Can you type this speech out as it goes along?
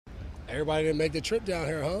Everybody didn't make the trip down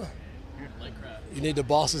here, huh? You need the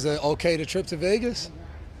bosses to okay the trip to Vegas?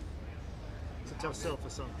 It's a tough sell for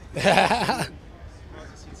some.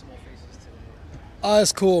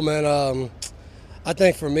 It's cool, man. I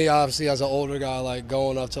think for me, obviously, as an older guy, like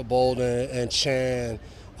going up to Bolden and Chan,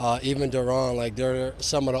 even Duran, like they're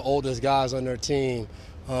some of the oldest guys on their team.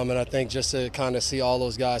 And I think just to kind of see all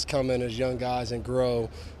those guys come in as young guys and grow,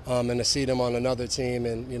 and to see them on another team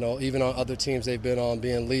and, even on other teams they've been on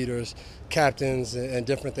being leaders, captains, and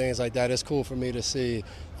different things like that, it's cool for me to see.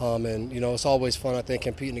 And, it's always fun, I think,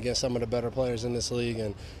 competing against some of the better players in this league.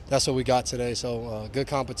 And that's what we got today. So good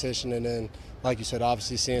competition. And then, like you said,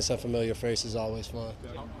 obviously seeing some familiar faces is always fun.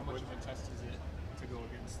 How much of a test is it to go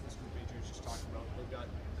against this group Adrian's just talking about? They've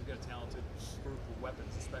got a talented group of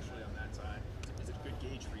weapons, especially on that side. Is it a good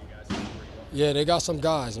gauge for you guys? Yeah, they got some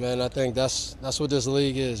guys, man. I think that's what this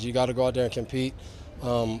league is. You got to go out there and compete.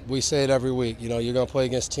 We say it every week. You're going to play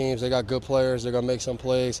against teams. They got good players. They're going to make some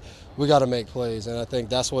plays. We got to make plays, and I think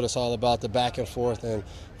that's what it's all about, the back and forth. And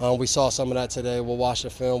we saw some of that today. We'll watch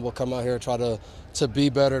the film. We'll come out here and try to be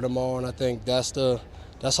better tomorrow, and I think that's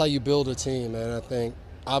how you build a team, man. I think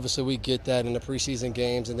obviously we get that in the preseason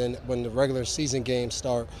games and then when the regular season games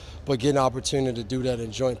start, but getting an opportunity to do that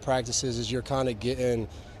in joint practices is you're kind of getting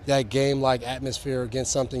that game-like atmosphere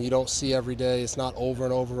against something you don't see every day. It's not over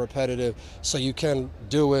and over repetitive, so you can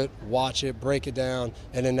do it, watch it, break it down,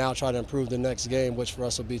 and then now try to improve the next game, which for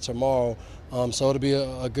us will be tomorrow. So it'll be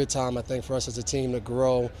a good time, I think, for us as a team to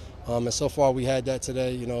grow. And so far we had that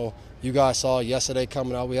today. You guys saw yesterday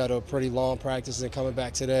coming out. We had a pretty long practice and coming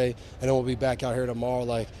back today, and then we'll be back out here tomorrow.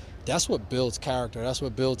 Like, that's what builds character. That's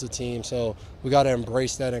what builds a team. So we got to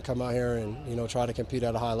embrace that and come out here and, try to compete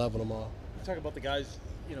at a high level tomorrow. Talk about the guys,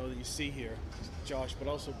 that you see here, Josh, but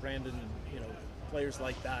also Brandon and, players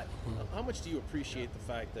like that. Mm-hmm. How much do you appreciate the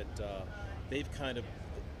fact that they've kind of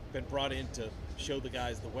been brought in to show the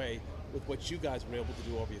guys the way with what you guys were able to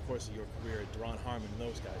do over the course of your career, Duron Harmon and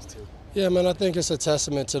those guys too? Yeah, man, I think it's a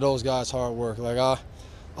testament to those guys' hard work. Like, I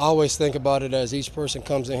always think about it as each person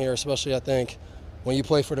comes in here, especially I think when you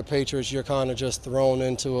play for the Patriots, you're kind of just thrown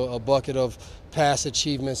into a bucket of past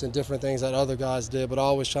achievements and different things that other guys did. But I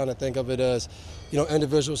always trying to think of it as,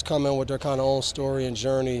 individuals come in with their kind of own story and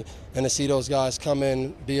journey, and to see those guys come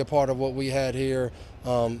in, be a part of what we had here,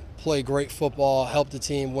 play great football, help the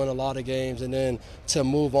team win a lot of games, and then to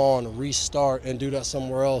move on, restart, and do that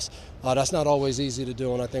somewhere else. That's not always easy to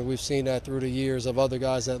do, and I think we've seen that through the years of other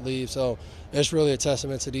guys that leave. So it's really a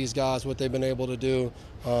testament to these guys, what they've been able to do.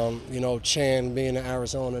 Chan being in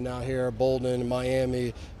Arizona, now here, Bolden,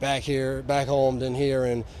 Miami, back home, then here,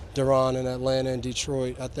 and Duran in Atlanta and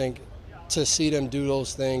Detroit. I think to see them do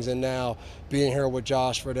those things, and now being here with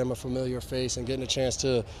Josh, for them a familiar face, and getting a chance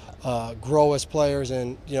to grow as players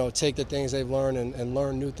and take the things they've learned and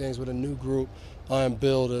learn new things with a new group and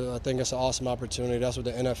build. I think it's an awesome opportunity. That's what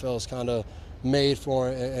the NFL is kind of made for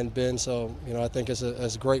and been. So I think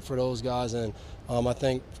it's great for those guys, and I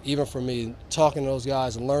think even for me, talking to those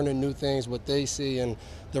guys and learning new things, what they see, and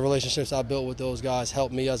the relationships I built with those guys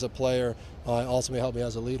helped me as a player, and ultimately helped me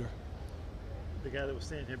as a leader. The guy that was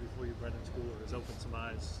standing here before you, Brendan Schooler, has opened some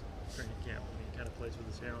eyes training camp. He kind of plays with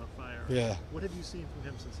his hair on fire. Yeah. What have you seen from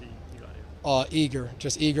him since he got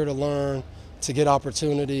here? Eager to learn, to get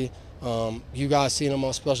opportunity. You guys seen him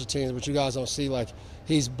on special teams, but you guys don't see, like,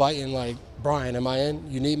 he's biting like, Brian, am I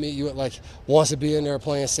in? You need me? You wants to be in there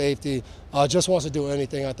playing safety. Just wants to do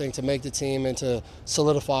anything, I think, to make the team and to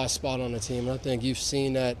solidify a spot on the team. And I think you've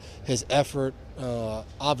seen that, his effort.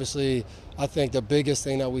 Obviously, I think the biggest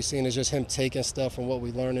thing that we've seen is just him taking stuff from what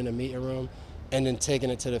we learned in the meeting room and then taking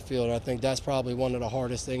it to the field. And I think that's probably one of the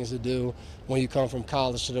hardest things to do when you come from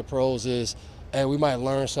college to the pros is, and we might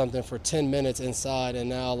learn something for 10 minutes inside, and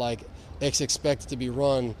now it's expected to be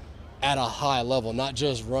run at a high level, not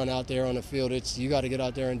just run out there on the field. You got to get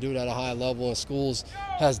out there and do that at a high level, and Schools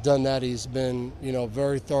has done that. He's been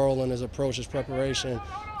very thorough in his approach, his preparation,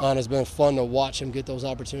 and it's been fun to watch him get those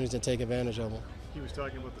opportunities and take advantage of them. He was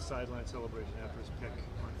talking about the sideline celebration after his pick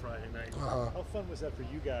on Friday night. How fun was that for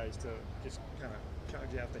you guys to just kind of charge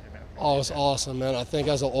after him after? Oh, it's awesome, man. I think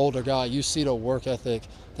as an older guy, you see the work ethic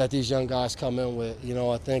that these young guys come in with.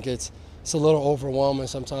 I think it's a little overwhelming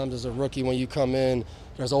sometimes as a rookie when you come in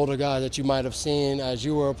there's older guys that you might have seen as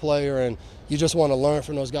you were a player, and you just want to learn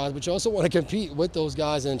from those guys, but you also want to compete with those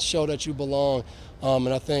guys and show that you belong. And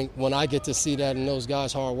I think when I get to see that and those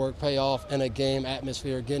guys' hard work pay off in a game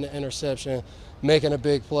atmosphere, getting an interception, making a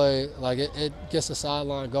big play, like it gets the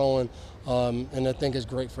sideline going. And I think it's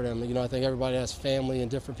great for them. I think everybody has family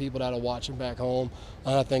and different people that are watching back home.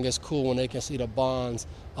 And I think it's cool when they can see the bonds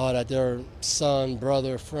that their son,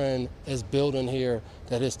 brother, friend is building here,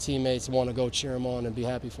 that his teammates want to go cheer him on and be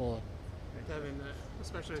happy for him. Kevin,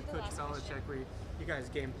 especially with Coach Belichick, where you guys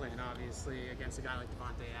game plan, obviously, against a guy like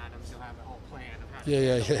Devontae Adams, you'll have a whole plan of how to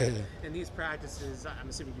handle it. In these practices, I'm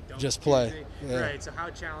assuming you don't just play. Right, so how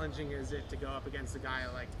challenging is it to go up against a guy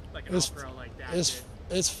like an all-pro like that?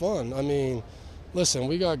 It's fun. I mean, listen,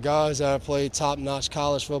 we got guys that have played top-notch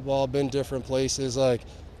college football, been different places. Like,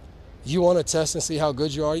 you want to test and see how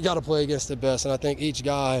good you are, you got to play against the best. And I think each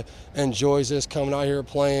guy enjoys this, coming out here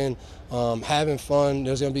playing, having fun.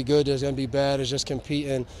 There's going to be good, there's going to be bad. It's just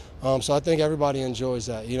competing. So I think everybody enjoys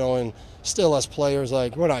that, and still as players,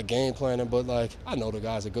 like, we're not game planning, but, like, I know the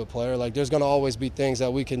guy's a good player. Like, there's going to always be things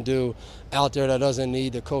that we can do out there that doesn't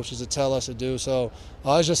need the coaches to tell us to do. So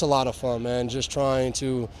it's just a lot of fun, man, just trying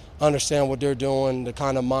to understand what they're doing, the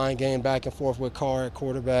kind of mind game back and forth with Carr at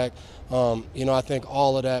quarterback. I think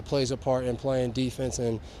all of that plays a part in playing defense,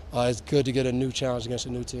 and it's good to get a new challenge against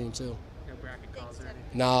a new team, too. No bracket calls or anything?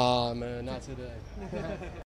 Nah, man, not today.